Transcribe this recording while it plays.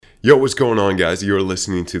Yo, what's going on, guys? You're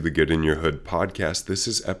listening to the Good in Your Hood podcast. This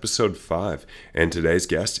is episode 5, and today's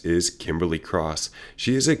guest is Kimberly Cross.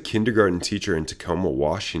 She is a kindergarten teacher in Tacoma,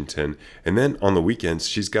 Washington, and then on the weekends,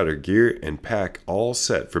 she's got her gear and pack all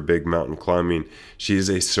set for big mountain climbing. She is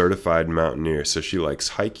a certified mountaineer, so she likes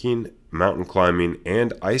hiking, mountain climbing,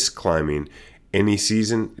 and ice climbing. Any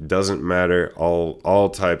season, doesn't matter, all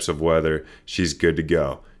types of weather, she's good to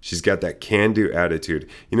go. She's got that can-do attitude.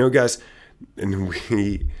 You know, guys, and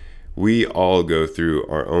we all go through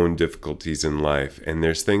our own difficulties in life, and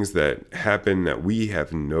there's things that happen that we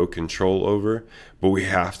have no control over, but we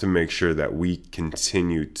have to make sure that we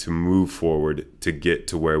continue to move forward to get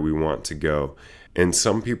to where we want to go. And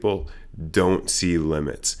some people don't see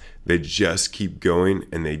limits. They just keep going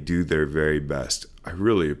and they do their very best. I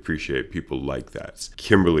really appreciate people like that.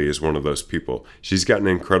 Kimberly is one of those people. She's got an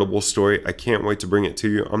incredible story. I can't wait to bring it to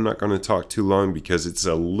you. I'm not going to talk too long because it's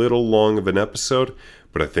a little long of an episode,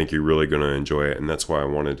 but I think you're really going to enjoy it, and that's why I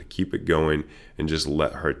wanted to keep it going and just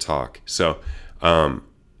let her talk. So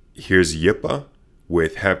here's Yippa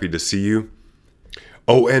with Happy to See You.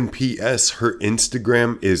 Oh, and P.S., her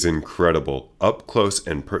Instagram is incredible. Up close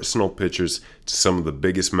and personal pictures to some of the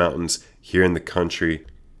biggest mountains here in the country.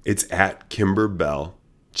 It's at Kimber Bell.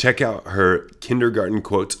 Check out her kindergarten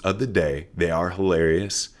quotes of the day. They are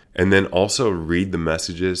hilarious. And then also read the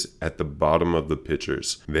messages at the bottom of the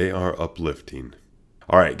pictures. They are uplifting.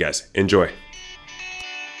 All right, guys, enjoy.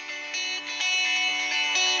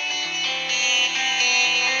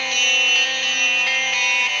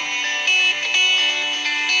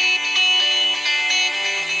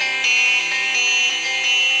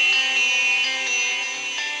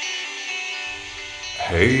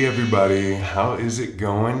 Hey everybody, how is it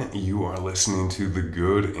going? You are listening to The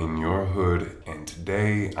Good in Your Hood, and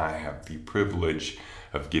today I have the privilege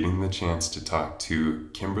of getting the chance to talk to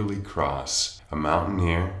Kimberly Cross, a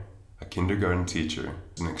mountaineer, a kindergarten teacher,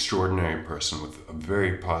 an extraordinary person with a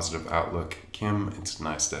very positive outlook. Kim, it's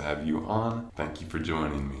nice to have you on. Thank you for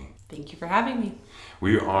joining me. Thank you for having me.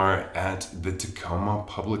 We are at the Tacoma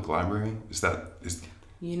Public Library. Is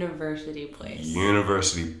University Place.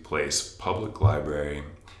 University Place Public Library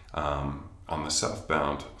on the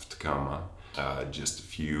southbound of Tacoma, just a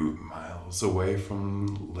few miles away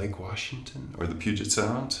from Lake Washington or the Puget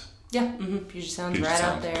Sound. Yeah, Puget Sound's right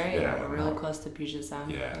Sound. out there. Yeah, we're really close to Puget Sound.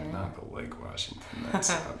 Yeah, not the Lake Washington. That's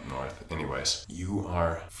up north. Anyways, you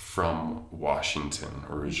are from Washington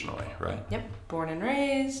originally, right? Yep, born and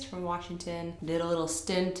raised from Washington. Did a little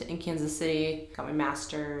stint in Kansas City, got my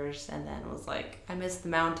master's, and then was like, I miss the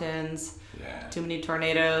mountains. Yeah. Too many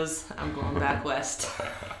tornadoes. I'm going back west.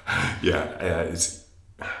 It's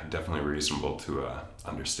definitely reasonable to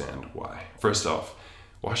understand why. First off,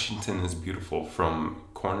 Washington is beautiful from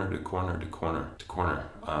corner to corner to corner to corner.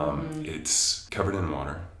 It's covered in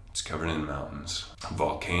water. It's covered in mountains.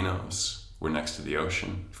 Volcanoes. We're next to the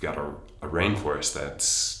ocean. We've got a rainforest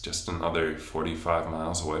that's just another 45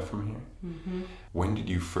 miles away from here. Mm-hmm. When did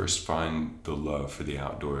you first find the love for the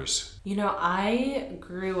outdoors? You know, I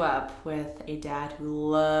grew up with a dad who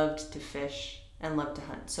loved to fish and loved to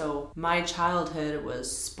hunt. So my childhood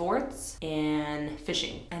was sports and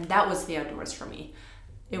fishing, and that was the outdoors for me.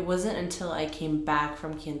 It wasn't until I came back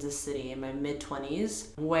from Kansas City in my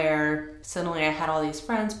mid-20s where suddenly I had all these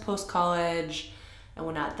friends post-college and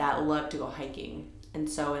whatnot that loved to go hiking. And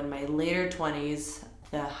so in my later 20s,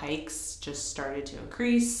 the hikes just started to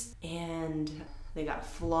increase and they got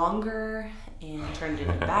longer and turned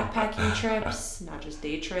into backpacking trips, not just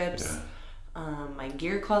day trips. Yeah. My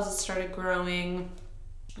gear closet started growing,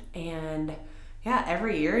 and yeah,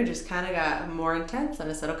 every year it just kind of got more intense, and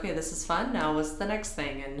I said, okay, this is fun. Now what's the next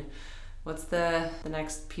thing, and what's the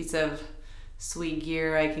next piece of sweet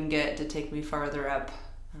gear I can get to take me farther up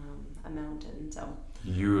a mountain? So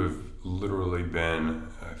you have literally been,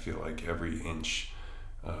 I feel like, every inch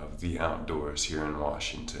of the outdoors here in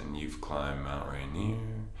Washington. You've climbed Mount Rainier.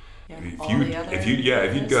 Yeah,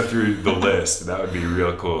 if you'd go through the list, that would be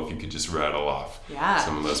real cool if you could just rattle off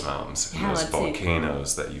some of those mountains and those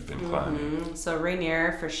volcanoes that you've been climbing. So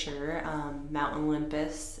Rainier for sure, Mount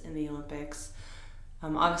Olympus in the Olympics,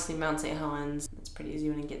 obviously Mount St. Helens, that's pretty easy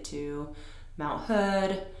when you get to, Mount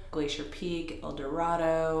Hood, Glacier Peak, El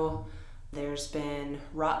Dorado. There's been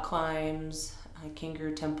rock climbs,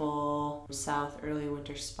 Kangaroo Temple, South Early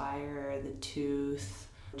Winter Spire, the Tooth.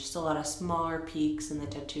 Just a lot of smaller peaks in the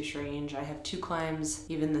Tatoosh Range. I have 2 climbs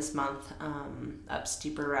even this month, up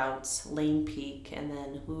steeper routes, Lane Peak, and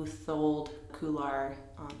then Huthold Kular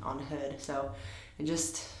on Hood. So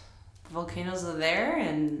the volcanoes are there,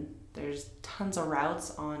 and there's tons of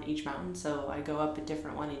routes on each mountain, so I go up a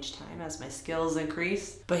different one each time as my skills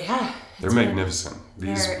increase. But yeah, they're magnificent.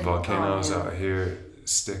 These volcanoes out here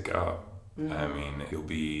stick up. I mean, you'll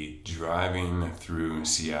be driving through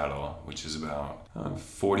Seattle, which is about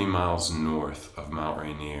 40 miles north of Mount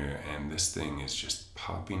Rainier, and this thing is just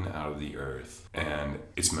popping out of the earth, and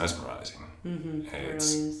it's mesmerizing.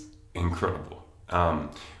 It's really is. incredible.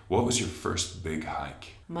 What was your first big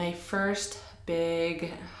hike? My first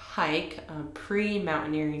big hike,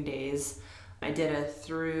 pre-mountaineering days, I did a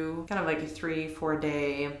 3-4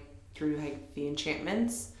 day through hike the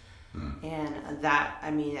Enchantments. And that,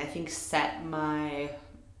 I mean, I think set my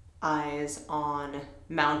eyes on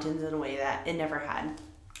mountains in a way that it never had.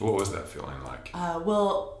 What was that feeling like?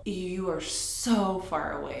 Well, you are so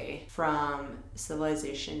far away from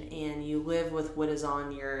civilization and you live with what is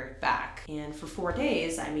on your back. And for 4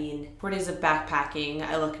 days, 4 days of backpacking,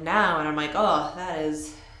 I look now and I'm like, oh, that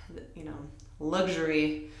is,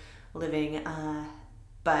 luxury living.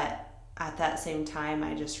 But at that same time,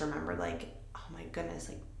 I just remembered oh my goodness,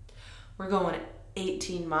 we're going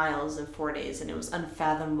 18 miles in 4 days, and it was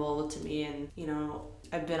unfathomable to me. And,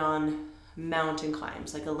 I've been on mountain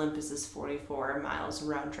climbs, Olympus is 44 miles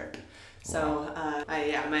round trip. So,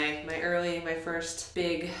 my first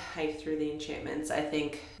big hike through the Enchantments, I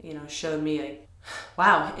think, showed me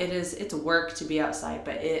wow, it's work to be outside,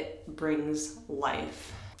 but it brings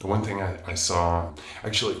life. One thing I saw,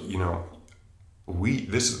 actually,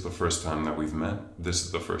 this is the first time that we've met. This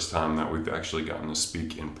is the first time that we've actually gotten to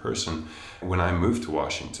speak in person. When I moved to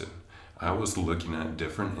Washington, I was looking at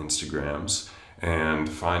different Instagrams and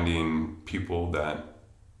finding people that,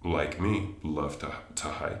 like me, love to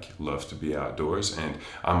hike, love to be outdoors. And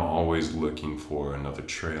I'm always looking for another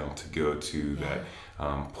trail to go to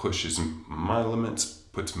that pushes my limits,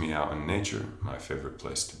 puts me out in nature, my favorite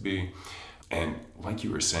place to be. And like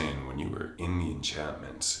you were saying, when you were in the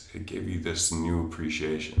Enchantments, it gave you this new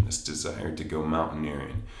appreciation, this desire to go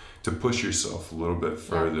mountaineering, to push yourself a little bit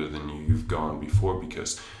further than you've gone before,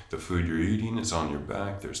 because the food you're eating is on your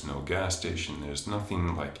back. There's no gas station. There's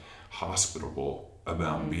nothing hospitable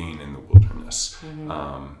about being in the wilderness.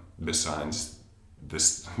 Besides the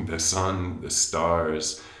sun, the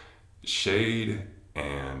stars, shade,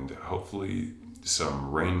 and hopefully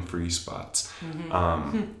some rain-free spots.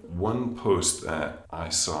 One post that I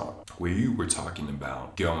saw where you were talking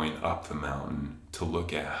about going up the mountain to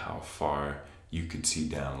look at how far you could see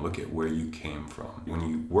down, look at where you came from. When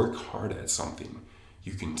you work hard at something,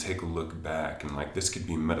 you can take a look back, and this could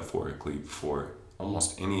be metaphorically for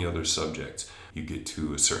almost any other subject. You get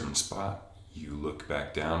to a certain spot, you look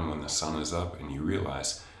back down when the sun is up, and you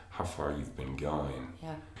realize how far you've been going.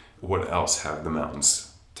 Yeah. What else have the mountains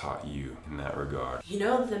taught you in that regard?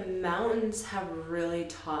 The mountains have really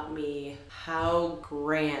taught me how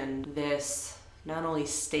grand this not only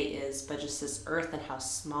state is, but just this earth and how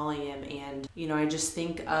small I am. And, I just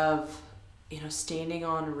think of, standing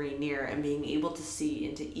on Rainier and being able to see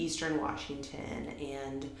into eastern Washington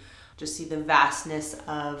and just see the vastness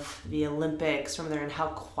of the Olympics from there and how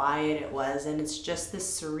quiet it was. And it's just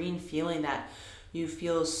this serene feeling that you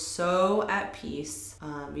feel so at peace,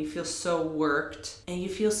 you feel so worked, and you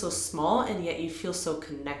feel so small, and yet you feel so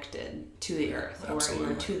connected to the earth, or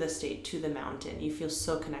to the state, to the mountain. You feel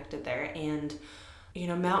so connected there. And,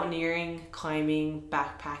 mountaineering, climbing,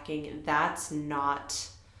 backpacking, that's not,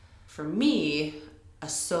 for me, a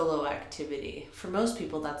solo activity. For most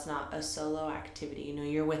people, that's not a solo activity.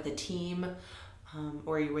 You're with a team,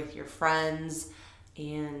 or you're with your friends.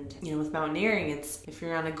 And, with mountaineering, it's if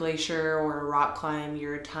you're on a glacier or a rock climb,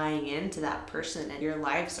 you're tying into that person and your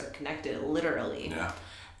lives are connected literally. Yeah.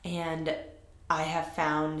 And I have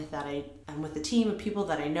found that I'm with a team of people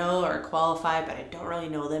that I know are qualified, but I don't really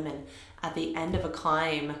know them. And at the end of a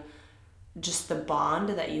climb, just the bond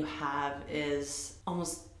that you have is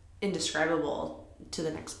almost indescribable to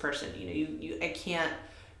the next person. I can't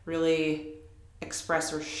really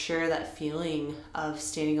express or share that feeling of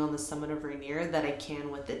standing on the summit of Rainier that I can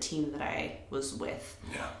with the team that I was with.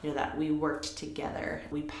 Yeah. That we worked together,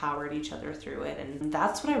 we powered each other through it. And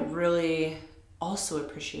that's what I really also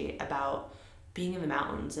appreciate about being in the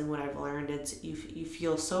mountains. And what I've learned is you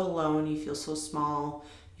feel so alone, you feel so small,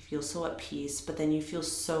 you feel so at peace, but then you feel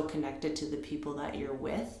so connected to the people that you're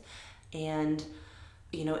with. And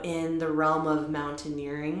in the realm of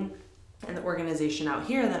mountaineering and the organization out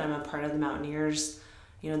here that I'm a part of, the Mountaineers,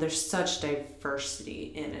 there's such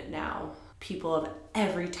diversity in it now. People of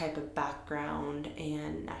every type of background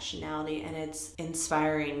and nationality, and it's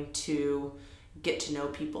inspiring to get to know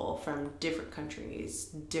people from different countries,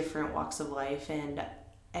 different walks of life, and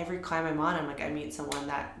every climb I'm on, I'm like, I meet someone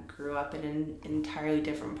that grew up in an entirely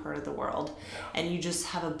different part of the world. And you just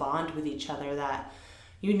have a bond with each other that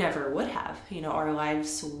you never would have. You know, our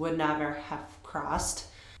lives would never have crossed.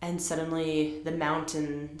 And suddenly the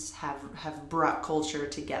mountains have brought culture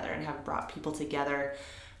together and have brought people together.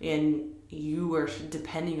 And you are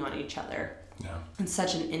depending on each other in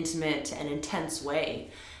such an intimate and intense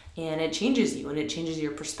way. And it changes you, and it changes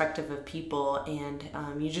your perspective of people,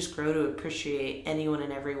 and you just grow to appreciate anyone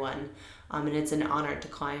and everyone. And it's an honor to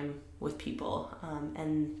climb with people,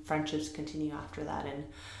 and friendships continue after that. And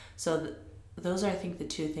so those are, I think, the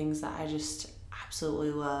two things that I just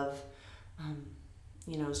absolutely love.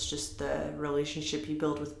 You know, it's just the relationship you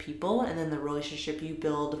build with people, and then the relationship you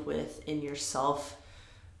build within yourself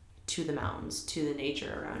to the mountains, to the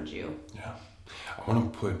nature around you. Yeah.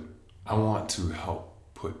 I want to help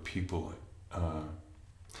put people, I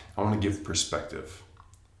want to give perspective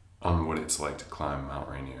on what it's like to climb Mount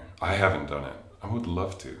Rainier. I haven't done it. I would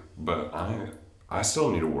love to, but I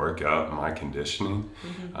still need to work out my conditioning.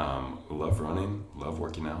 Love running, love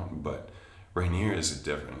working out, but Rainier is a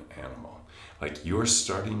different animal. Like, you're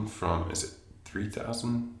starting from, is it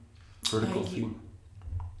 3,000 vertical feet?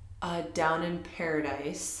 Down in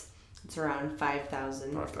Paradise, it's around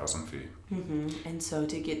 5,000. 5,000 feet. And so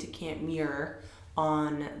to get to Camp Muir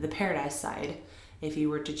on the Paradise side, if you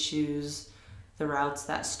were to choose the routes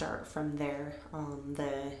that start from there,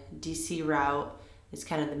 the DC route is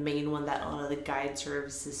kind of the main one that a lot of the guide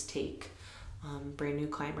services take, brand new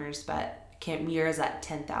climbers, but Camp Muir is at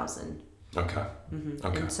 10,000. Okay.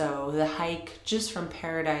 Okay. And so the hike just from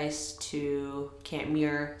Paradise to Camp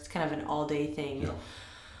Muir, it's kind of an all-day thing. Yeah.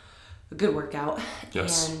 A good workout.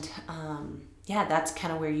 Yes. And that's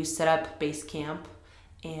kind of where you set up base camp,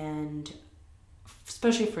 and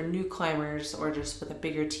especially for new climbers or just with a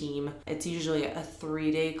bigger team, it's usually a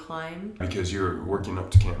 3-day climb. Because you're working up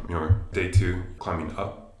to Camp Muir. Day 2, climbing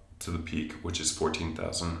up to the peak, which is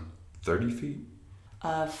 14,030 feet?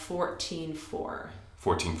 14,400.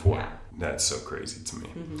 14,400. Yeah. That's so crazy to me.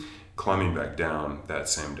 Climbing back down that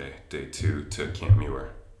same day, day 2, to Camp Muir,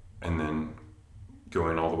 and then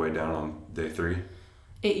going all the way down on day 3?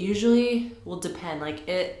 It usually will depend. Like,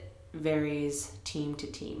 it varies team to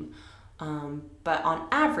team. But on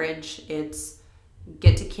average, it's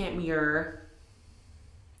get to Camp Muir,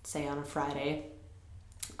 say on a Friday,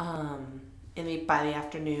 and by the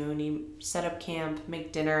afternoon, you set up camp,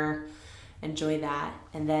 make dinner, enjoy that,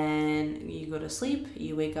 and then you go to sleep.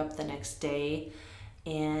 You wake up the next day,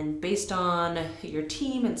 and based on your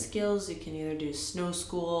team and skills, you can either do snow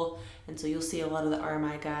school, and so you'll see a lot of the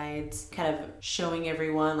RMI guides kind of showing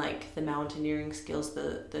everyone like the mountaineering skills,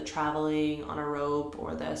 the traveling on a rope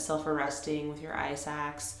or the self-arresting with your ice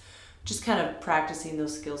axe, just kind of practicing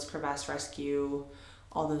those skills, crevasse rescue,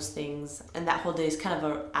 all those things. And that whole day is kind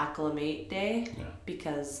of an acclimate day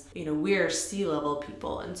because, you know, we're sea level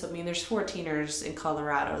people. And so, I mean, there's 14ers in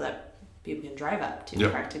Colorado that people can drive up to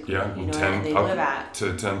practically. Yeah, you know, and they live at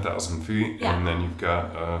to 10,000 feet, and then you've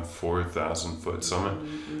got a 4,000 foot summit.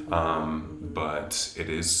 But it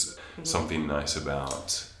is something nice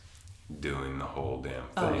about doing the whole damn thing.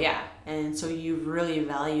 Oh yeah, and so you really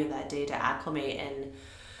value that day to acclimate and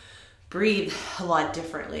breathe a lot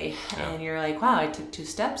differently. And you're like, wow, I took 2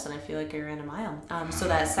 steps and I feel like I ran a mile. So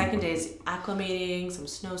that second day is acclimating, some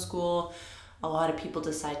snow school. A lot of people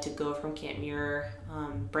decide to go from Camp Muir,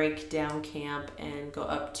 break down camp, and go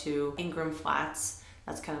up to Ingram Flats.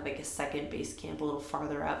 That's kind of like a second base camp, a little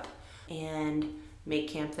farther up, and make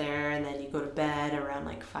camp there. And then you go to bed around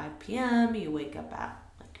like 5 p.m. You wake up at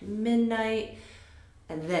like midnight,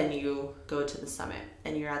 and then you go to the summit.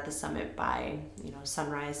 And you're at the summit by, you know,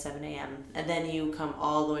 sunrise, 7 a.m. And then you come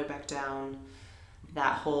all the way back down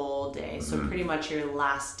that whole day. So pretty much your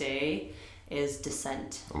last day is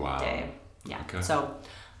descent day. Yeah. Okay. So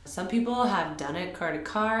some people have done it car to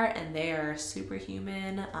car and they are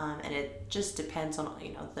superhuman. And it just depends on,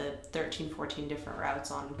 you know, the 13, 14 different routes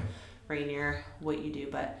on Rainier, what you do.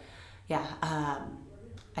 But yeah,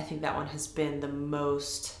 I think that one has been the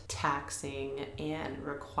most taxing and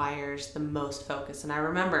requires the most focus. And I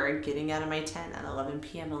remember getting out of my tent at 11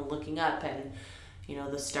 p.m. and looking up, and, you know,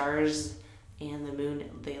 the stars and the moon,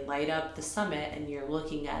 they light up the summit, and you're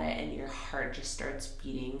looking at it and your heart just starts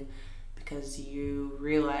beating, because you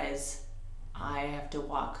realize I have to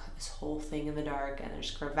walk this whole thing in the dark, and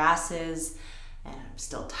there's crevasses, and I'm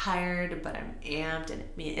still tired, but I'm amped, and I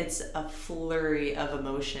mean, it's a flurry of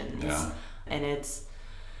emotions, and it's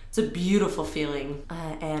a beautiful feeling,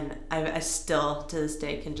 and I still to this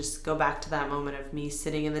day can just go back to that moment of me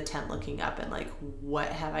sitting in the tent looking up and like, what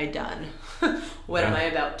have I done? What am I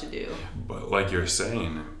about to do? But like you're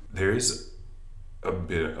saying, there's a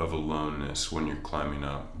bit of aloneness when you're climbing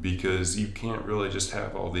up, because you can't really just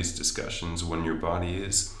have all these discussions when your body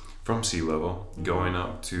is from sea level going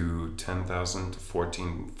up to 10,000 to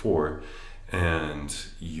 14,400, and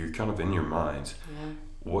you're kind of in your mind. Yeah.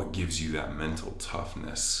 What gives you that mental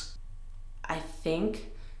toughness? I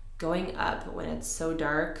think going up when it's so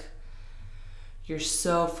dark, you're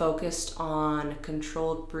so focused on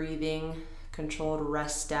controlled breathing, controlled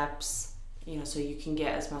rest steps, so you can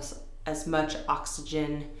get as much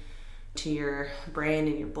oxygen to your brain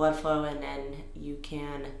and your blood flow, and then you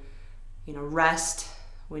can, rest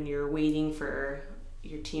when you're waiting for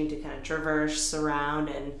your team to kind of traverse around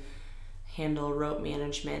and handle rope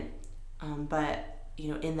management. But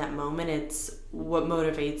in that moment, it's what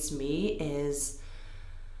motivates me is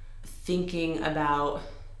thinking about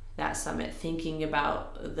that summit, thinking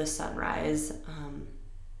about the sunrise.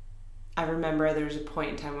 I remember there was a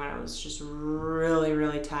point in time when I was just really,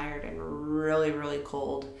 really tired and really, really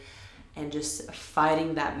cold, and just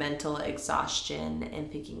fighting that mental exhaustion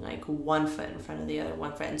and thinking like one foot in front of the other,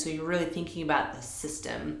 one foot. And so you're really thinking about the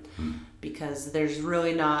system, because there's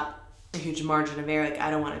really not a huge margin of error. Like,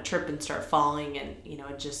 I don't want to trip and start falling, and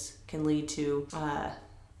it just can lead to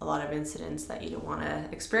a lot of incidents that you don't want to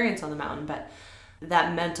experience on the mountain. But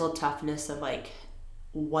that mental toughness of like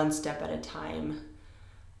one step at a time,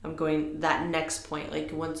 I'm going that next point.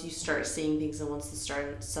 Like, once you start seeing things and once the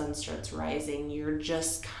sun starts rising, you're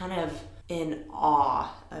just kind of in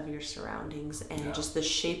awe of your surroundings, and just the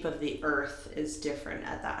shape of the earth is different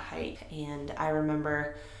at that height. And I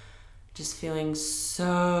remember just feeling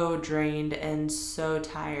so drained and so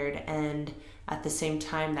tired, and at the same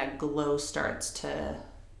time that glow starts to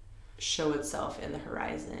show itself in the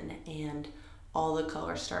horizon, and all the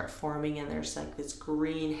colors start forming, and there's like this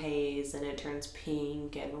green haze, and it turns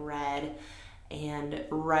pink and red. And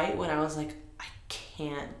right when I was like, I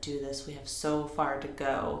can't do this, we have so far to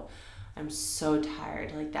go, I'm so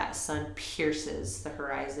tired, like that sun pierces the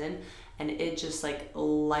horizon, and it just like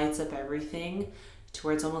lights up everything to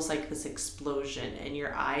where it's almost like this explosion, and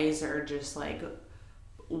your eyes are just like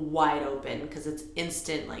wide open because it's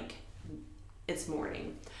instant, like it's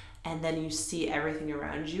morning. And then you see everything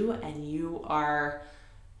around you, and you are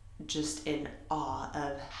just in awe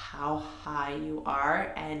of how high you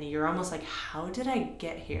are, and you're almost like, how did I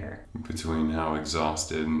get here? Between how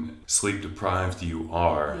exhausted and sleep deprived you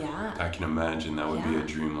are, I can imagine that would be a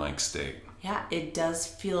dreamlike state. Yeah, it does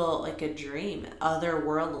feel like a dream,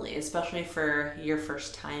 otherworldly, especially for your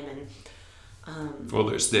first time. And well,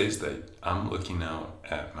 there's days that I'm looking out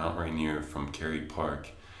at Mount Rainier from Cary Park,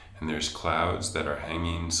 and there's clouds that are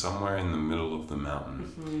hanging somewhere in the middle of the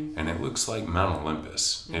mountain, and it looks like Mount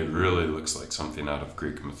Olympus. It really looks like something out of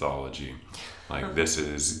Greek mythology. Like, this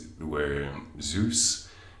is where Zeus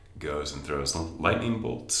goes and throws lightning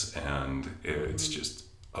bolts, and it's just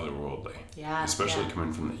otherworldly. Yeah, especially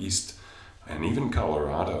coming from the east. And even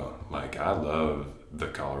Colorado, like, I love the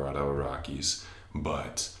Colorado Rockies,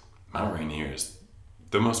 but Mount Rainier is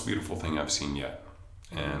the most beautiful thing I've seen yet.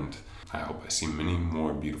 And I hope I see many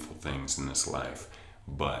more beautiful things in this life,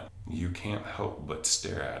 but you can't help but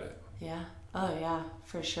stare at it. Yeah. Oh yeah,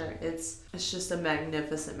 for sure. It's just a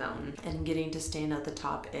magnificent mountain, and getting to stand at the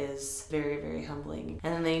top is very, very humbling.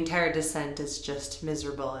 And then the entire descent is just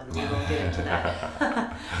miserable, and we won't get into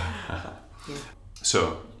that. Yeah.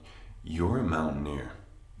 So, you're a mountaineer,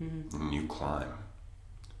 and you climb.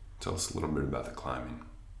 Tell us a little bit about the climbing.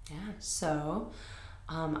 Yeah, so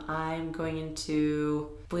I'm going into,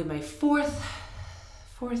 I believe, my fourth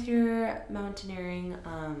year mountaineering.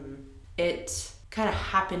 It kind of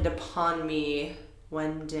happened upon me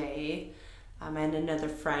one day. I had another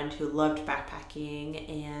friend who loved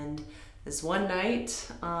backpacking, and this one night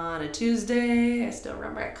on a Tuesday, I still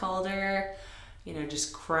remember, I called her,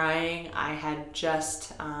 just crying. I had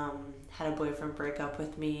just had a boyfriend break up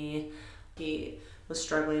with me. He was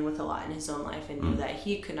struggling with a lot in his own life and knew that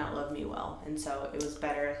he could not love me well, and so it was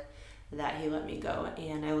better that he let me go.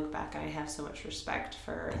 And I look back, I have so much respect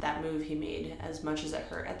for that move he made. As much as it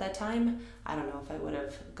hurt at that time, I don't know if I would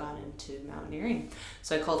have gone into mountaineering.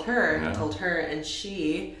 So I called her and told her, and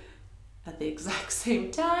she, at the exact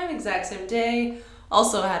same time, exact same day,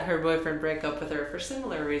 also had her boyfriend break up with her for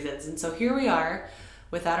similar reasons. And so here we are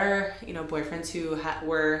without our boyfriends who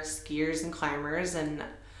were skiers and climbers, and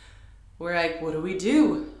we're like, what do we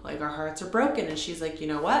do? Like, our hearts are broken. And she's like, you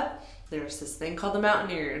know what? There's this thing called the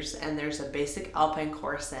Mountaineers, and there's a basic alpine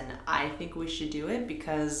course, and I think we should do it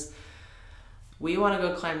because we want to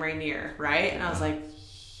go climb Rainier, right? And I was like,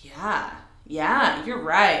 yeah, you're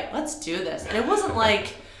right. Let's do this. And it wasn't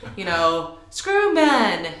like, screw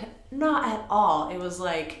men. Not at all. It was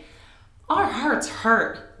like, our hearts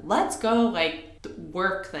hurt. Let's go. Like,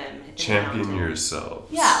 work them. in the Champion mountain.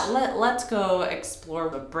 yourselves. Yeah, let's go explore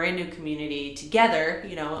a brand new community together.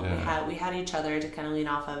 You know, we had each other to kind of lean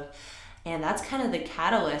off of, and that's kind of the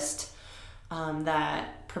catalyst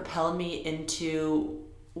that propelled me into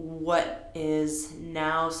what is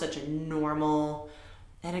now such a normal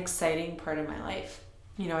and exciting part of my life.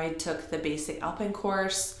 You know, I took the basic alpine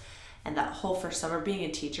course, and that whole first summer being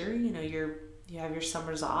a teacher, you know, you have your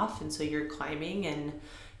summers off, and so you're climbing and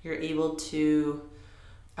you're able to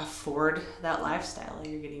afford that lifestyle. Like,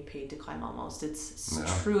 you're getting paid to climb almost. It's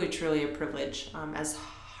truly a privilege. As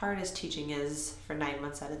hard as teaching is for 9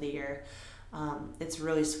 months out of the year, it's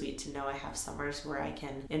really sweet to know I have summers where I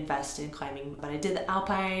can invest in climbing. But I did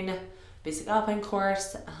the basic alpine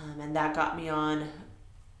course, and that got me on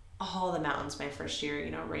all the mountains my first year,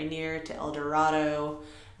 you know, Rainier to El Dorado,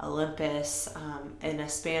 Olympus. In a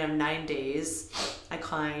span of 9 days, I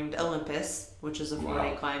climbed Olympus, which is a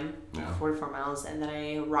 4-day climb, 44 miles, and then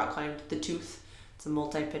I rock climbed the Tooth. It's a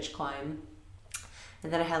multi-pitch climb.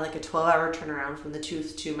 And then I had like a 12-hour turnaround from the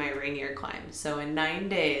Tooth to my Rainier climb. So in 9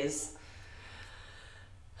 days,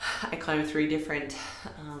 I climbed 3 different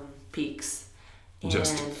peaks.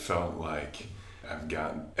 Just felt like I've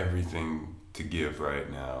got everything to give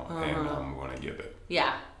right now, and I'm going to give it.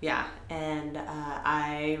 Yeah. And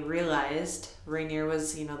I realized Rainier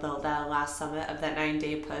was, you know, that last summit of that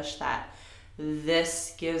 9-day push, that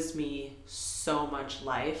this gives me so much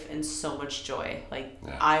life and so much joy. Like,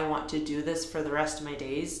 I want to do this for the rest of my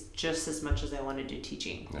days just as much as I want to do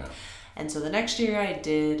teaching. Yeah. And so the next year I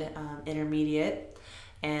did intermediate,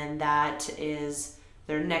 and that is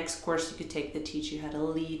their next course you could take that teach you how to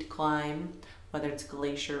lead climb, whether it's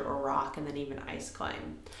glacier or rock, and then even ice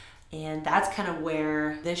climb. And that's kind of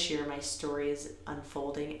where this year my story is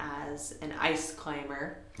unfolding as an ice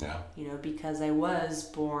climber. Yeah. You know, because I was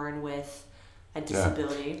born with a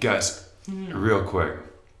disability. Guys, real quick,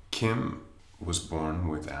 Kim was born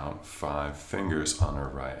without 5 fingers on her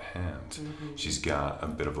right hand. She's got a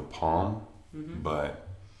bit of a palm, but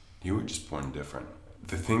you were just born different.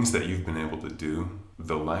 The things that you've been able to do,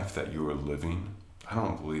 the life that you are living, I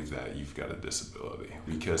don't believe that you've got a disability,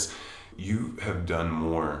 because you have done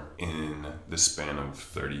more in the span of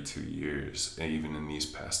 32 years, even in these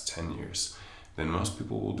past 10 years, than most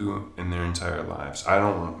people will do in their entire lives. I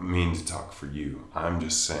don't mean to talk for you. I'm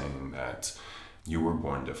just saying that you were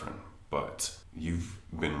born different, but you've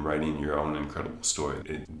been writing your own incredible story.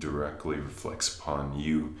 It directly reflects upon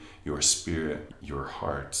you, your spirit, your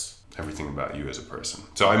heart, everything about you as a person.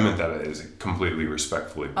 So I meant that as completely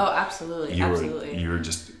respectfully. Oh, absolutely. You're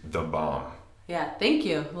just the bomb. Yeah, thank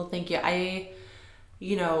you. Well, thank you.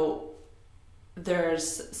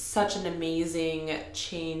 There's such an amazing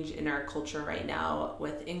change in our culture right now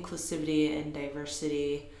with inclusivity and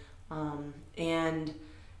diversity. And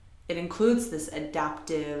it includes this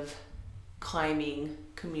adaptive climbing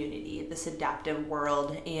community, this adaptive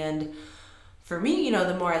world. And for me, you know,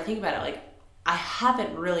 the more I think about it, like, I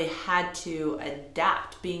haven't really had to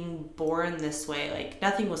adapt being born this way. Like,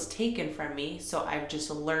 nothing was taken from me, so I've just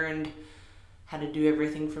learned how to do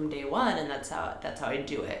everything from day one, and that's how I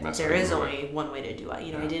do it. There is only one way to do it.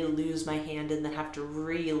 You know, I didn't lose my hand and then have to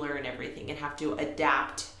relearn everything and have to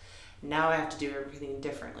adapt. Now I have to do everything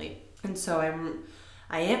differently. And so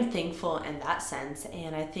I am thankful in that sense.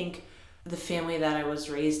 And I think the family that I was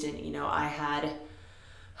raised in, you know, I had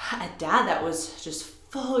a dad that was just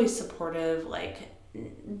fully supportive, like,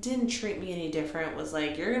 didn't treat me any different, was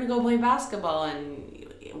like, you're gonna go play basketball and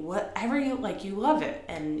whatever you like, you love it,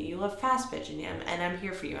 and you love fast pitch, and I'm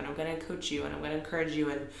here for you, and I'm gonna coach you, and I'm gonna encourage you,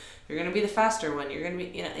 and you're gonna be the faster one, you're gonna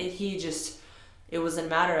be, you know, it was a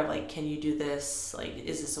matter of like, can you do this, like,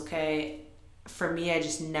 is this okay? For me, I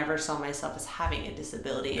just never saw myself as having a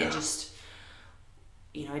disability. It just,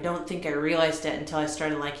 you know, I don't think I realized it until I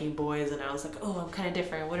started liking boys, and I was like, oh, I'm kind of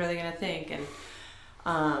different, what are they gonna think? And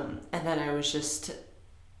then I was just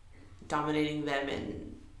dominating them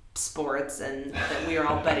in sports, and that we were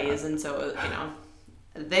all buddies, and so, you know,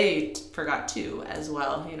 they forgot too as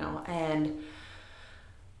well, you know. And,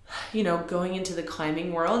 you know, going into the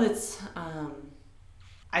climbing world, it's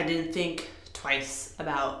I didn't think twice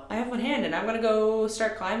about, I have one hand and I'm gonna go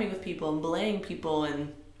start climbing with people and belaying people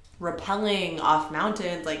and rappelling off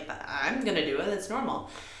mountains. Like, I'm gonna do it, it's normal.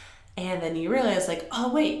 And then you realize, like,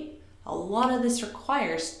 oh wait, a lot of this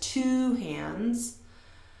requires 2 hands.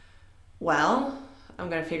 Well, I'm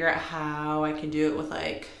going to figure out how I can do it with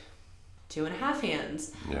like 2.5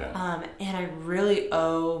 hands. Yeah. And I really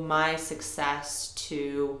owe my success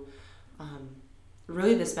to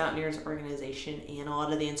really this Mountaineers organization and a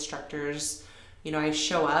lot of the instructors. You know, I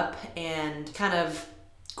show up and kind of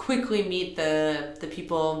quickly meet the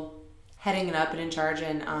people heading it up and in charge.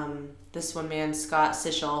 And this one man, Scott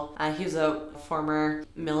Sichel, he was a former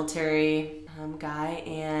military guy,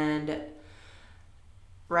 and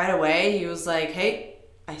right away he was like, hey,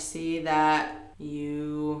 I see that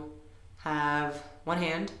you have one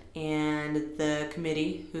hand, and the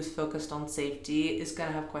committee who's focused on safety is going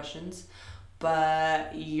to have questions,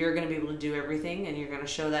 but you're going to be able to do everything, and you're going to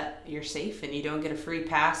show that you're safe, and you don't get a free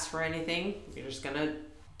pass for anything. You're just going to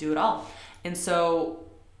do it all. And so,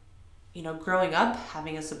 growing up,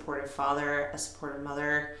 having a supportive father, a supportive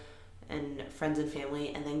mother, and friends and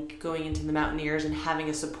family, and then going into the Mountaineers and having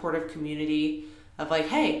a supportive community of like,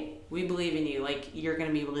 hey, we believe in you, like, you're going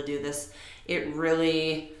to be able to do this. It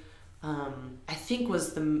really, I think,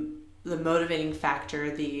 was the motivating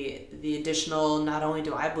factor, the additional, not only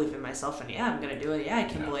do I believe in myself and I'm going to do it, I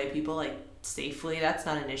can belay people like safely, that's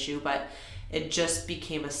not an issue, but it just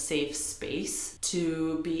became a safe space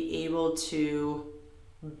to be able to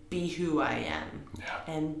be who I am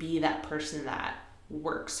and be that person that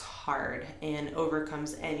works hard and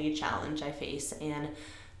overcomes any challenge I face. And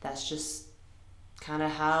that's just kind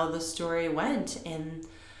of how the story went. And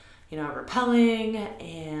repelling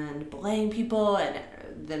and belaying people and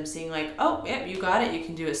them seeing like, oh, yeah, you got it, you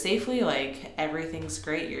can do it safely, like everything's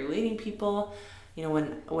great, you're leading people.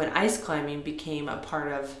 When ice climbing became a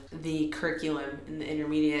part of the curriculum in the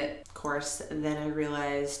intermediate course, then I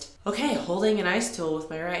realized, okay, holding an ice tool with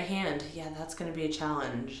my right hand, that's going to be a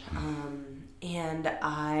challenge. And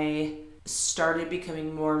I started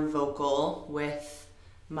becoming more vocal with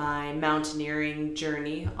my mountaineering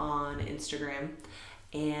journey on Instagram,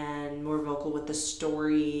 and more vocal with the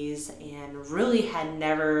stories, and really had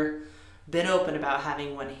never been open about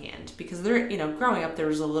having one hand, because there, growing up, there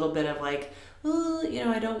was a little bit of like,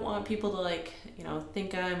 I don't want people to like,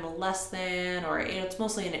 think I'm less than, or, it's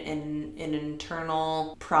mostly an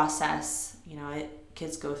internal process,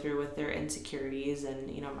 kids go through with their insecurities, and,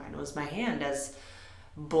 mine was my hand. As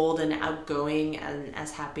bold and outgoing and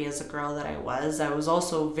as happy as a girl that I was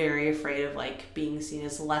also very afraid of like being seen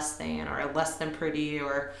as less than, or less than pretty,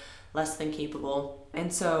 or less than capable.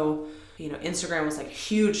 And so, Instagram was like a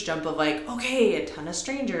huge jump of like, okay, a ton of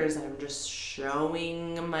strangers, and I'm just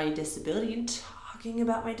showing my disability and talking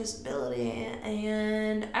about my disability,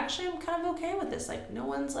 and actually I'm kind of okay with this. Like, no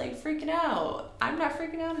one's like freaking out. I'm not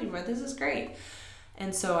freaking out anymore. This is great.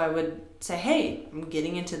 And so I would say, hey, I'm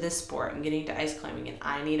getting into this sport. I'm getting into ice climbing, and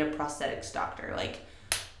I need a prosthetics doctor. Like,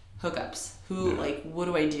 hookups. What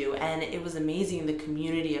do I do? And it was amazing, the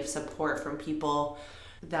community of support from people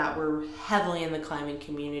that were heavily in the climbing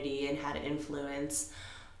community and had influence,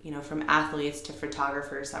 from athletes to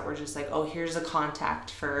photographers that were just like, oh, here's a contact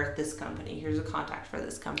for this company. Here's a contact for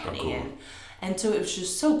this company. Oh, cool. And so it was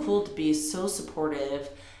just so cool to be so supportive.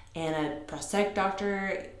 And a prosthetic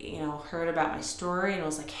doctor, heard about my story and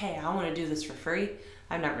was like, hey, I want to do this for free.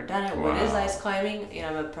 I've never done it. Wow. What is ice climbing?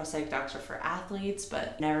 I'm a prosthetic doctor for athletes,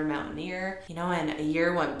 but never mountaineer. And a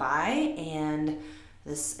year went by, and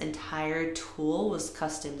this entire tool was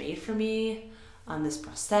custom made for me on this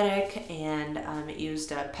prosthetic, and it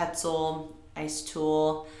used a Petzl ice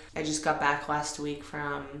tool. I just got back last week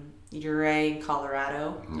from Ouray in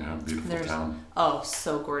Colorado. Yeah, beautiful town. Oh,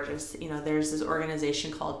 so gorgeous. There's this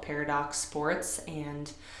organization called Paradox Sports,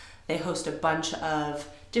 and they host a bunch of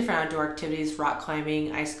different outdoor activities, rock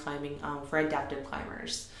climbing, ice climbing, for adaptive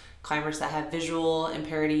climbers that have visual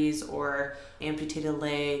impairments or amputated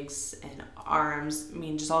legs and arms.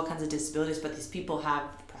 Just all kinds of disabilities, but these people have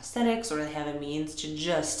prosthetics, or they have a means to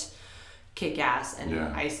just kick ass and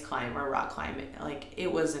ice climb or rock climb. Like,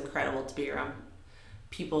 it was incredible to be around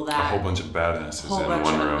people that... A whole bunch of badasses in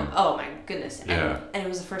one room. Oh my goodness. And it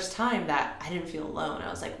was the first time that I didn't feel alone. I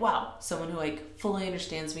was like, wow, someone who like fully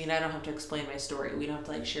understands me, and I don't have to explain my story. We don't have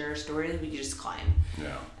to like share our stories. We can just climb.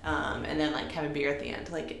 Yeah. And then like have a beer at the end.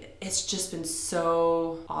 Like, it's just been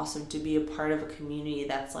so awesome to be a part of a community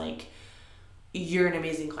that's like, you're an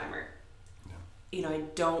amazing climber. Yeah. I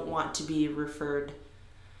don't want to be referred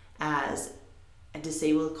as a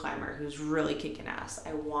disabled climber who's really kicking ass.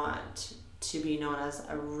 I want to be known as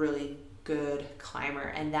a really good climber.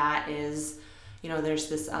 And that is, there's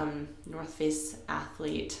this North Face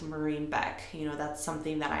athlete, Maureen Beck, that's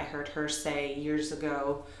something that I heard her say years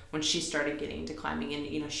ago when she started getting into climbing.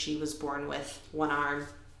 And, she was born with one arm,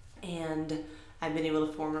 and I've been able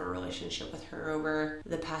to form a relationship with her over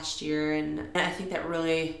the past year. And I think that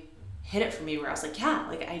really hit it for me, where I was like,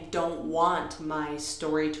 I don't want my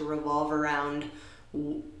story to revolve around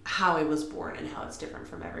how I was born and how it's different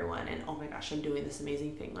from everyone, and oh my gosh, I'm doing this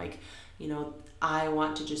amazing thing. Like, I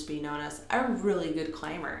want to just be known as a really good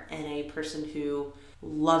climber and a person who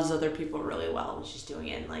loves other people really well when she's doing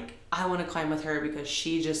it. And like, I want to climb with her because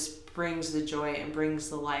she just brings the joy and brings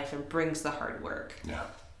the life and brings the hard work. Yeah.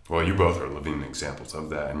 Well, you both are living examples of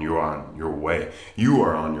that, and you are on your way. You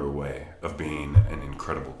are on your way of being an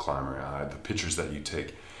incredible climber. The pictures that you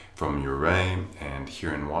take from Ouray and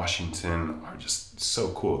here in Washington are just so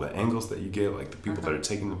cool. The angles that you get, like the people that are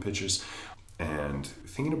taking the pictures, and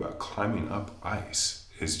thinking about climbing up ice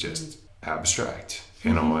is just abstract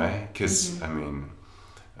in a way, because I mean,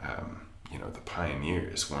 the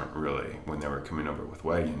pioneers weren't really, when they were coming over with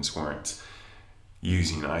wagons, weren't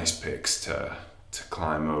using ice picks to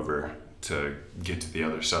climb over to get to the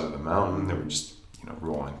other side of the mountain. They were just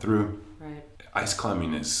rolling through. Right. Ice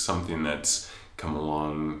climbing is something that's come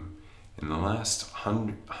along in the last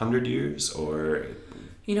 100 years, or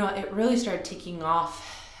it really started taking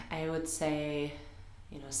off, I would say,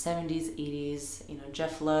 70s, 80s.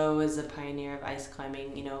 Jeff Lowe is a pioneer of ice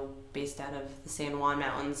climbing, based out of the San Juan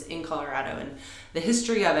Mountains in Colorado. And the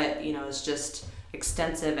history of it, is just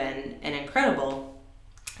extensive and incredible.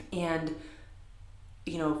 And,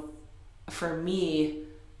 for me,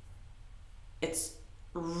 it's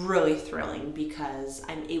really thrilling because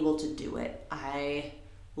I'm able to do it. I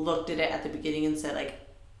looked at it at the beginning and said, like,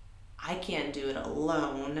 I can't do it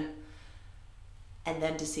alone. And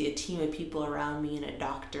then to see a team of people around me and a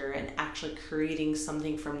doctor and actually creating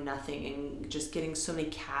something from nothing and just getting so many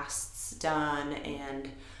casts done and,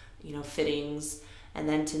 fittings, and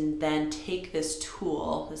then to take this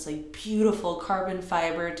tool, this like beautiful carbon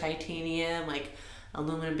fiber, titanium, like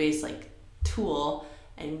aluminum based like tool,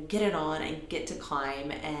 and get it on and get to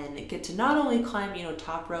climb and get to not only climb,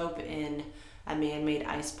 top rope in a man-made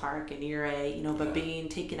ice park in Ouray, but being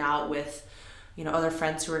taken out with other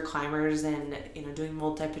friends who are climbers and, doing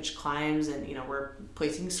multi-pitch climbs, and, we're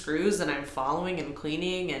placing screws and I'm following and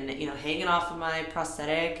cleaning and, hanging off of my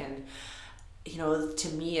prosthetic. And, to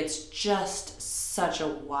me, it's just such a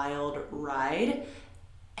wild ride.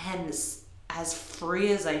 And as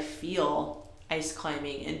free as I feel ice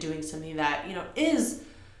climbing and doing something that, is,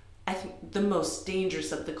 I think, the most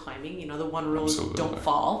dangerous of the climbing, the one rule is don't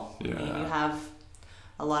fall. Yeah. And you have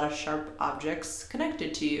a lot of sharp objects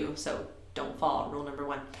connected to you, so don't fall, rule number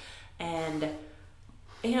 1. And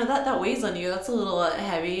that weighs on you, that's a little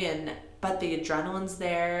heavy, but the adrenaline's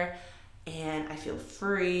there and I feel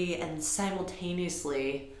free. And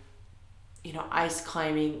simultaneously, ice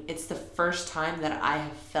climbing, it's the first time that I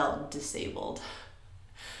have felt disabled,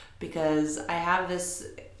 because I have this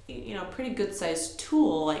pretty good sized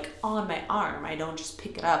tool like on my arm. I don't just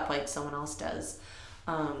pick it up like someone else does.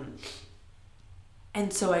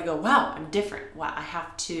 And so I go, wow, I'm different. Wow, I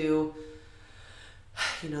have to,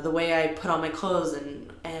 the way I put on my clothes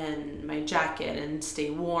and my jacket and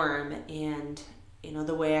stay warm, and,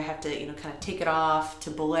 the way I have to, kind of take it off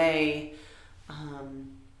to belay,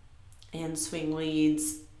 and swing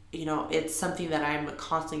leads, it's something that I'm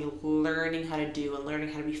constantly learning how to do and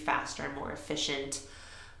learning how to be faster and more efficient.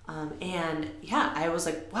 And yeah, I was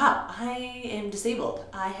like, wow, I am disabled.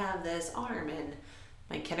 I have this arm, and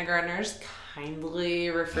my kindergartners kindly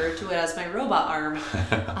refer to it as my robot arm.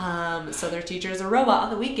 So their teacher is a robot on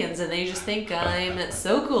the weekends, and they just think I'm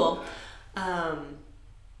so cool.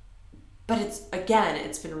 But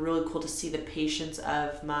it's been really cool to see the patience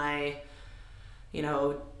of my,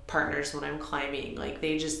 partners when I'm climbing. Like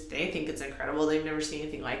they think it's incredible. They've never seen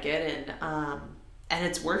anything like it, and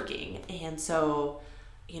it's working. And so,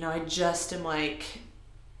 I just am like,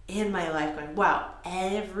 in my life going, wow,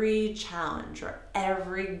 every challenge or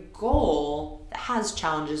every goal that has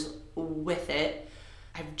challenges with it,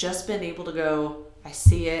 I've just been able to go, I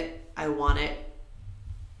see it, I want it,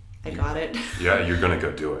 I got it. Yeah, you're going to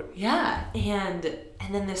go do it. Yeah, and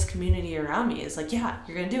then this community around me is like, yeah,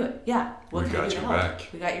 you're going to do it. Yeah, we got your back.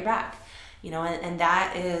 We got your back. And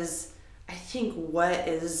that is, I think, what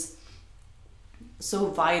is so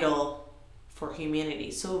vital for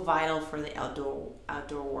humanity, so vital for the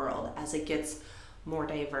outdoor world as it gets more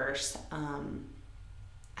diverse,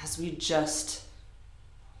 as we just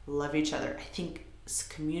love each other. I think this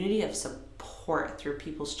community of support through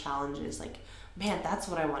people's challenges, like, man, that's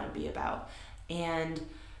what I want to be about. And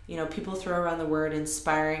people throw around the word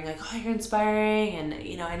inspiring, like, oh, you're inspiring.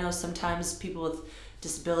 And I know sometimes people with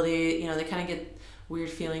disability, they kind of get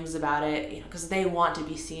weird feelings about it, because they want to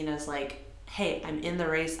be seen as like, hey, I'm in the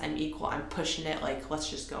race, I'm equal, I'm pushing it, like, let's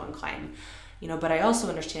just go and climb. But I also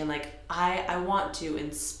understand, like, I want to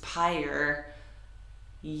inspire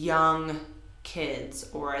young kids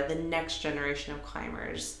or the next generation of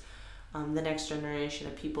climbers, the next generation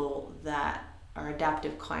of people that are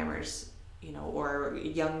adaptive climbers, or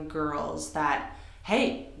young girls that,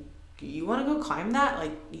 hey, you want to go climb that?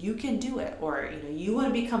 Like, you can do it. Or, you want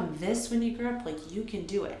to become this when you grow up? Like, you can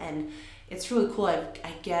do it. And it's really cool.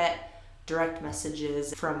 I get direct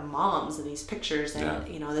messages from moms in these pictures. And,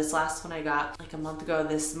 this last one I got like a month ago,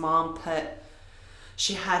 this mom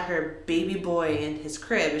she had her baby boy in his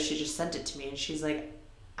crib and she just sent it to me. And she's like,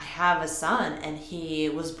 I have a son and he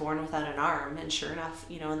was born without an arm. And sure enough,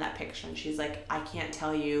 in that picture, and she's like, I can't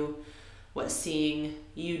tell you what seeing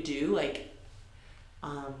you do,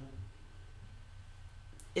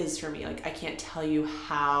 is for me. Like, I can't tell you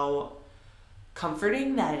how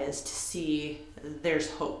comforting that is to see there's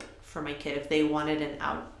hope for my kid if they wanted an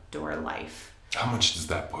outdoor life. How much does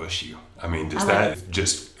that push you? I mean, does that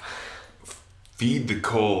just feed the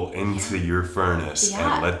coal into your furnace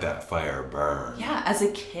and let that fire burn? Yeah, as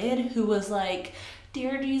a kid who was like,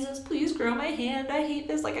 dear Jesus, please grow my hand. I hate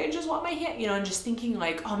this. Like, I just want my hand, and just thinking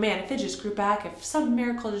like, oh man, if it just grew back, if some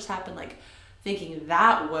miracle just happened, like thinking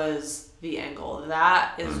that was the angle.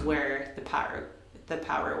 That is where the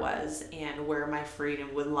power was and where my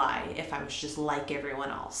freedom would lie if I was just like everyone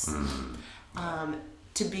else.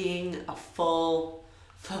 To being a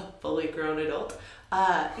fully grown adult,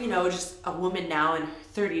 just a woman now in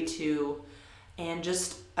 32 and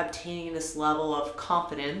just obtaining this level of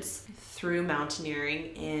confidence through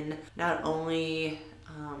mountaineering in not only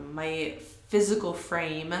my physical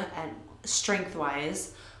frame and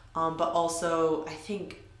strength-wise, but also I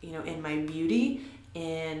think, in my beauty,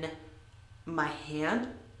 in my hand,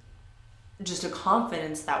 just a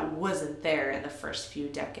confidence that wasn't there in the first few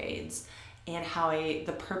decades. And how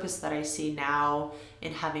the purpose that I see now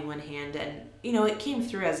in having one hand, and, it came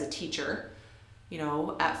through as a teacher,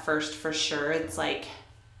 at first for sure. It's like,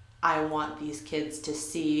 I want these kids to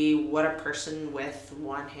see what a person with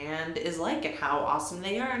one hand is like and how awesome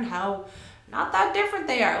they are and how not that different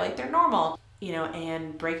they are, like they're normal,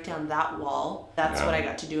 and break down that wall. That's what I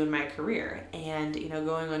got to do in my career. And,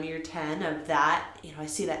 going on year 10 of that, I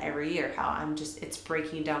see that every year, how it's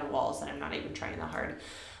breaking down walls and I'm not even trying that hard.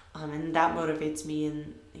 And that motivates me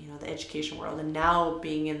in, the education world. And now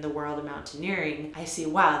being in the world of mountaineering, I see,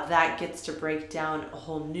 wow, that gets to break down a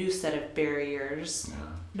whole new set of barriers,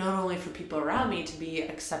 not only for people around me to be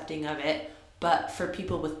accepting of it, but for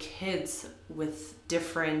people with kids with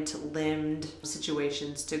different limbed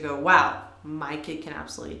situations to go, wow, my kid can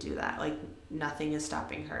absolutely do that. Like, nothing is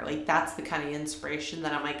stopping her. Like, that's the kind of inspiration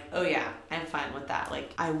that I'm like, oh yeah, I'm fine with that.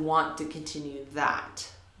 Like, I want to continue that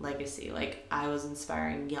legacy. Like, I was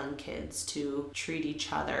inspiring young kids to treat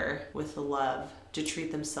each other with love, to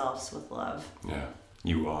treat themselves with love. Yeah,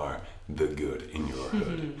 you are the good in your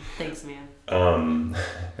hood. Thanks, man.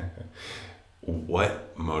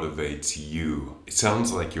 What motivates you? It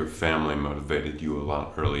sounds like your family motivated you a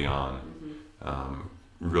lot early on.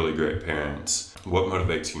 Really great parents. What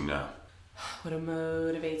motivates you now? What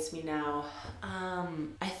motivates me now?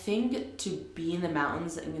 I think to be in the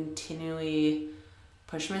mountains and continually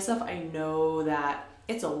push myself. I know that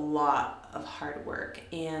it's a lot of hard work,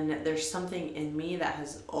 and there's something in me that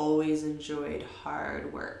has always enjoyed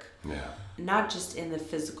hard work. Yeah. Not just in the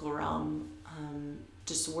physical realm,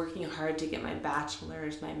 just working hard to get my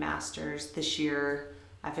bachelor's, my master's. This year,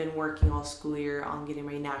 I've been working all school year on getting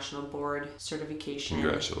my national board certification.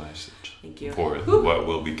 Congratulations. Thank you. For what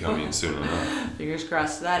will be coming soon enough. Fingers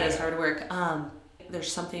crossed. That is hard work.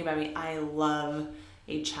 There's something about me. I love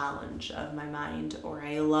a challenge of my mind, or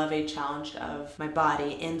I love a challenge of my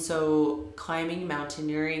body. And so climbing,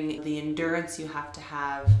 mountaineering, the endurance you have to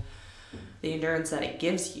have, the endurance that it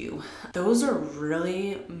gives you, those are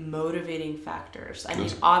really motivating factors. I mean,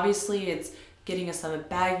 obviously it's getting a summit,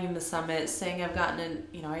 bagging the summit, saying I've gotten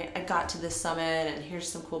in, I got to this summit and here's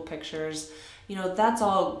some cool pictures. That's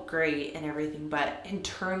all great and everything, but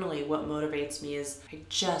internally what motivates me is I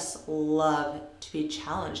just love to be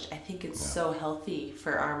challenged. I think it's so healthy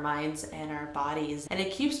for our minds and our bodies, and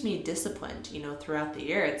it keeps me disciplined, throughout the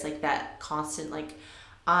year. It's like that constant, like,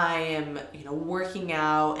 I am, working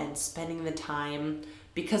out and spending the time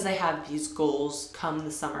because I have these goals come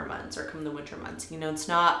the summer months or come the winter months. It's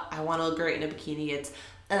not, I want to look great in a bikini. It's,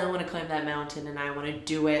 I want to climb that mountain and I want to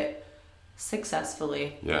do it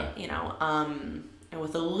successfully. Yeah. And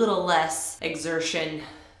with a little less exertion.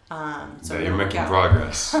 So that you're making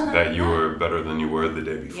progress, that you were better than you were the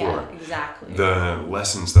day before. Yeah, exactly. The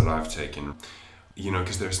lessons that I've taken,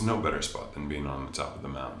 because there's no better spot than being on the top of the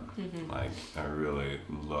mountain. Mm-hmm. Like, I really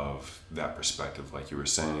love that perspective, like you were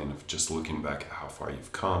saying, of just looking back at how far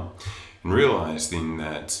you've come and realizing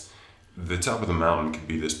that the top of the mountain could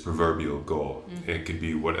be this proverbial goal. Mm-hmm. It could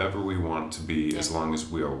be whatever we want to be as long as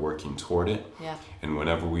we are working toward it. Yeah. And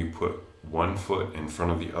whenever we put one foot in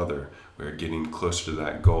front of the other, we're getting closer to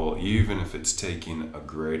that goal, even if it's taking a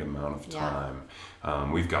great amount of time.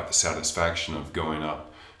 We've got the satisfaction of going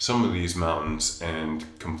up some of these mountains and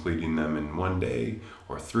completing them in 1 day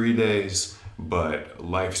or 3 days, but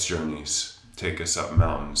life's journeys take us up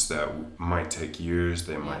mountains that might take years,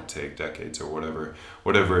 they might take decades, or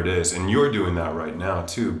whatever it is. And you're doing that right now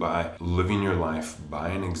too, by living your life by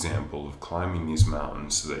an example of climbing these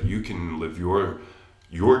mountains so that you can live your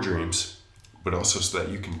dreams, but also so that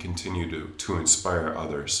you can continue to inspire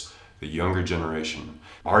others, the younger generation,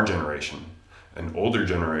 our generation, an older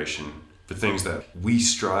generation, for things that we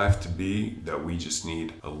strive to be, that we just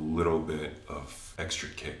need a little bit of extra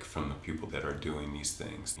kick from the people that are doing these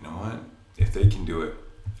things. You know what? If they can do it,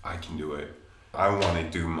 I can do it. I want to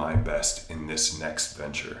do my best in this next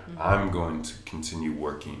venture. I'm going to continue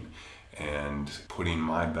working and putting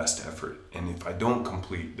my best effort. And if I don't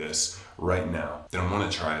complete this right now, then I want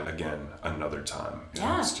to try it again another time.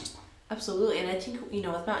 Yeah, absolutely. And I think, with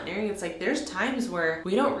mountaineering, it's like there's times where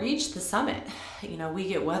we don't reach the summit. We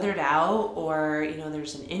get weathered out, or,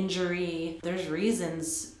 there's an injury. There's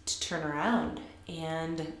reasons to turn around,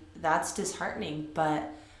 and that's disheartening. But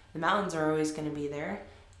the mountains are always going to be there,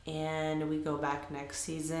 and we go back next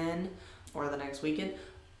season or the next weekend.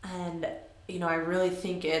 And, I really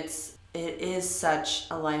think it is such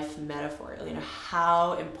a life metaphor,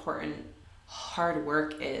 how important hard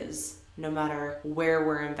work is, no matter where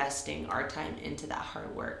we're investing our time into that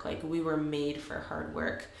hard work. Like, we were made for hard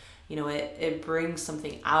work. It brings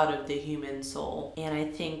something out of the human soul. And I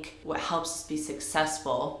think what helps us be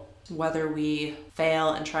successful, whether we fail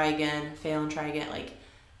and try again, like,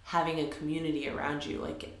 having a community around you.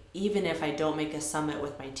 Like, even if I don't make a summit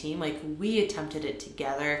with my team, like, we attempted it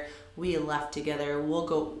together, we left together, we'll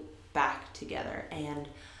go back together. And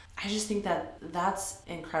I just think that that's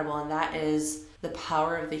incredible, and that is the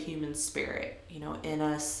power of the human spirit, in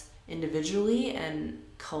us individually and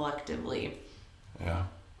collectively. Yeah.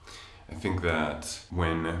 I think that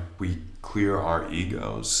when we clear our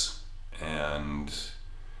egos and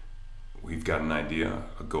we've got an idea,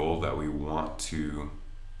 a goal that we want to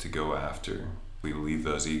go after, we leave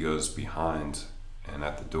those egos behind and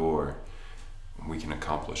at the door, we can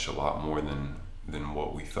accomplish a lot more than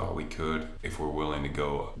what we thought we could if we're willing to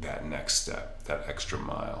go that next step, that extra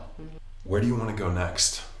mile. Mm-hmm. Where do you want to go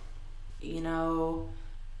next?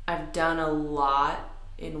 I've done a lot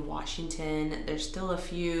in Washington. There's still a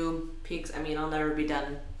few peaks. I'll never be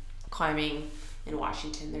done climbing in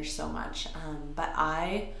Washington. There's so much. But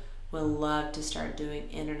I would love to start doing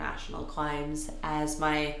international climbs as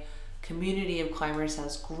my community of climbers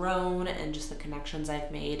has grown, and just the connections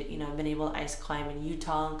I've made. I've been able to ice climb in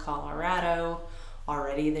Utah and Colorado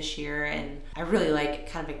already this year, and I really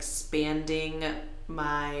like kind of expanding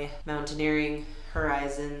my mountaineering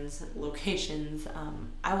horizons, locations.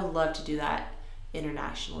 I would love to do that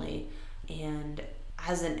internationally. And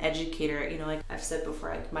as an educator, like I've said before,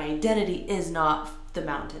 like, my identity is not the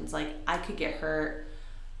mountains. Like, I could get hurt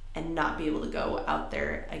and not be able to go out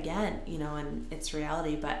there again, and it's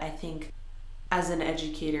reality. But I think as an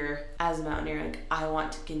educator, as a mountaineer, like, I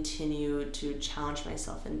want to continue to challenge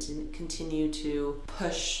myself and to continue to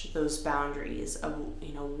push those boundaries of,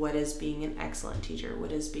 what is being an excellent teacher,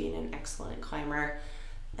 what is being an excellent climber,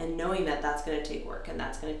 and knowing that that's going to take work and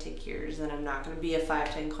that's going to take years, and I'm not going to be a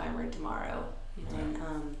 5-10 climber tomorrow,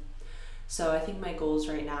 And so I think my goals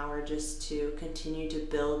right now are just to continue to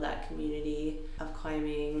build that community of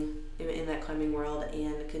climbing in that climbing world,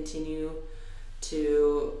 and continue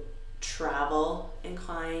to travel and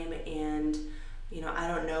climb. And I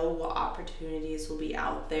don't know what opportunities will be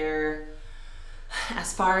out there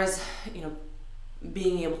as far as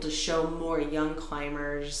being able to show more young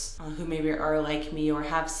climbers who maybe are like me or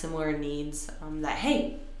have similar needs, that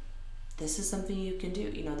hey, this is something you can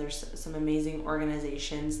do. There's some amazing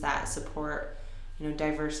organizations that support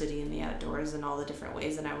diversity in the outdoors in all the different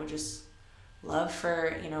ways, and I would just love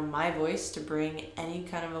for my voice to bring any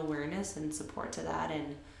kind of awareness and support to that,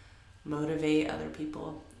 and motivate other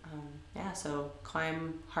people. So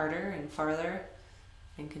climb harder and farther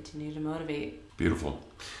and continue to motivate. Beautiful.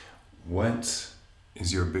 What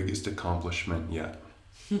is your biggest accomplishment yet?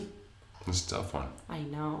 It's a tough one. I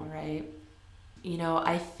know, right?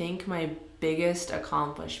 I think my biggest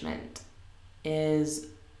accomplishment is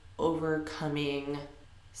overcoming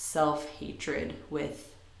self-hatred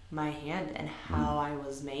with my hand and how I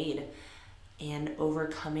was made, and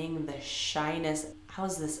overcoming the shyness. I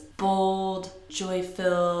was this bold,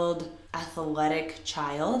 joy-filled, athletic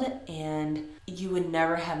child, and you would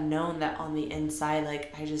never have known that on the inside,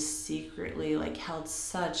 like, I just secretly held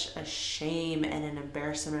such a shame and an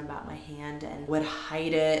embarrassment about my hand and would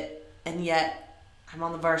hide it. And yet I'm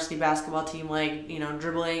on the varsity basketball team,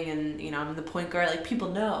 dribbling, and I'm the point guard. People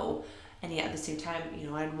know. And yet at the same time,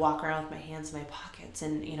 I'd walk around with my hands in my pockets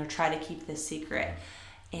and, try to keep this secret.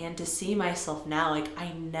 And to see myself now, like,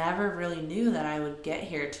 I never really knew that I would get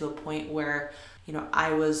here to a point where,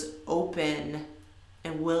 I was open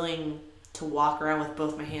and willing to walk around with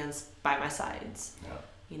both my hands by my sides,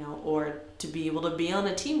 or to be able to be on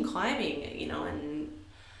a team climbing,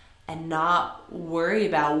 and not worry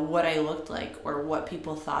about what I looked like or what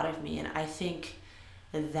people thought of me. And I think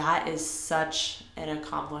that is such an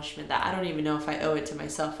accomplishment that I don't even know if I owe it to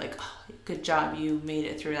myself. Like, oh, good job, you made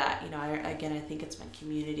it through that. I think it's my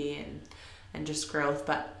community and just growth.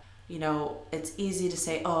 But, it's easy to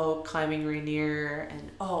say, oh, climbing Rainier and,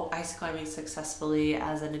 oh, ice climbing successfully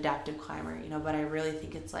as an adaptive climber, but I really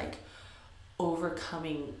think it's like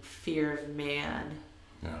overcoming fear of man.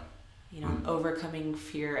 Yeah. Overcoming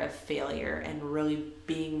fear of failure and really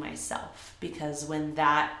being myself. Because when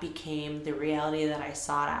that became the reality that I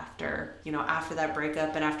sought after, after that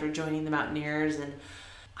breakup and after joining the Mountaineers, and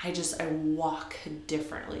I walk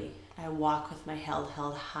differently. I walk with my head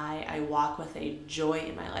held high. I walk with a joy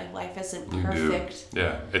in my life. Life isn't perfect.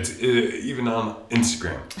 Yeah, even on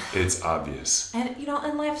Instagram, it's obvious. And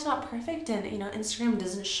and life's not perfect. And Instagram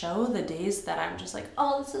doesn't show the days that I'm just like,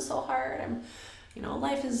 oh, this is so hard.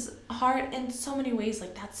 Life is hard in so many ways.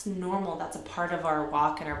 Like, that's normal. That's a part of our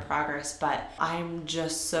walk and our progress. But I'm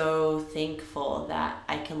just so thankful that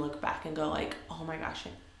I can look back and go like, oh my gosh,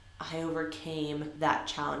 I overcame that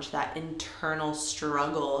challenge, that internal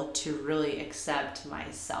struggle to really accept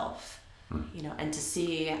myself, and to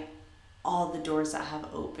see all the doors that have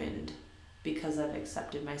opened because I've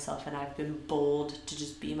accepted myself and I've been bold to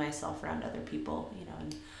just be myself around other people,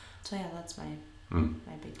 and so yeah, that's my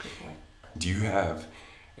big takeaway. Do you have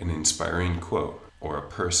an inspiring quote or a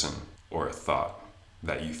person or a thought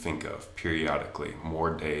that you think of periodically,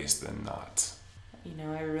 more days than not?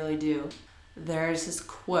 I really do. There's this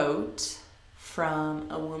quote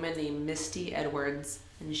from a woman named Misty Edwards,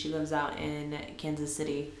 and she lives out in Kansas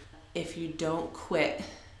City. If you don't quit,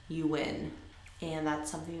 you win. And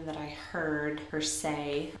that's something that I heard her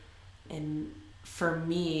say. And for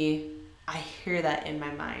me, I hear that in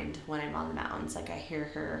my mind when I'm on the mountains. Like, I hear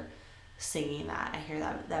her singing that. I hear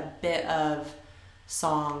that bit of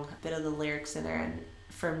song, a bit of the lyrics in there. And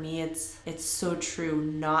for me, it's so true,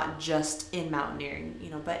 not just in mountaineering,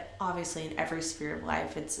 but obviously in every sphere of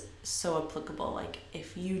life, it's so applicable. Like,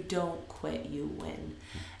 if you don't quit, you win.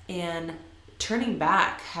 And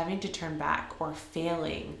having to turn back or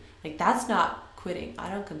failing, like, that's not quitting. I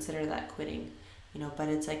don't consider that quitting, but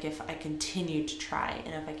it's like, if I continue to try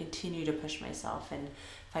and if I continue to push myself and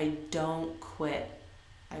if I don't quit,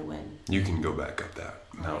 I win. You can go back up that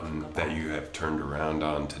mountain that you have turned around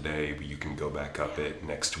on today, but you can go back up it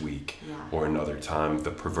next week or another time,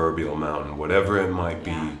 the proverbial mountain, whatever it might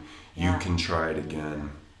be, you can try it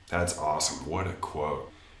again. That's awesome. What a quote.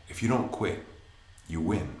 If you don't quit, you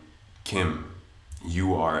win. Kim,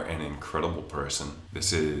 you are an incredible person.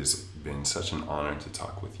 This has been such an honor to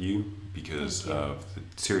talk with you because of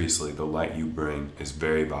seriously, the light you bring is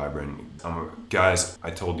very vibrant. Guys, I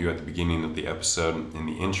told you at the beginning of the episode in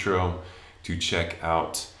the intro to check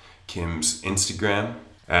out Kim's Instagram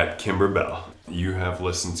at Kimber Bell. You have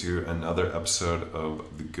listened to another episode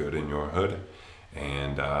of The Good in Your Hood,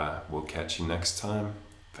 and we'll catch you next time.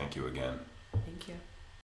 Thank you again. Thank you.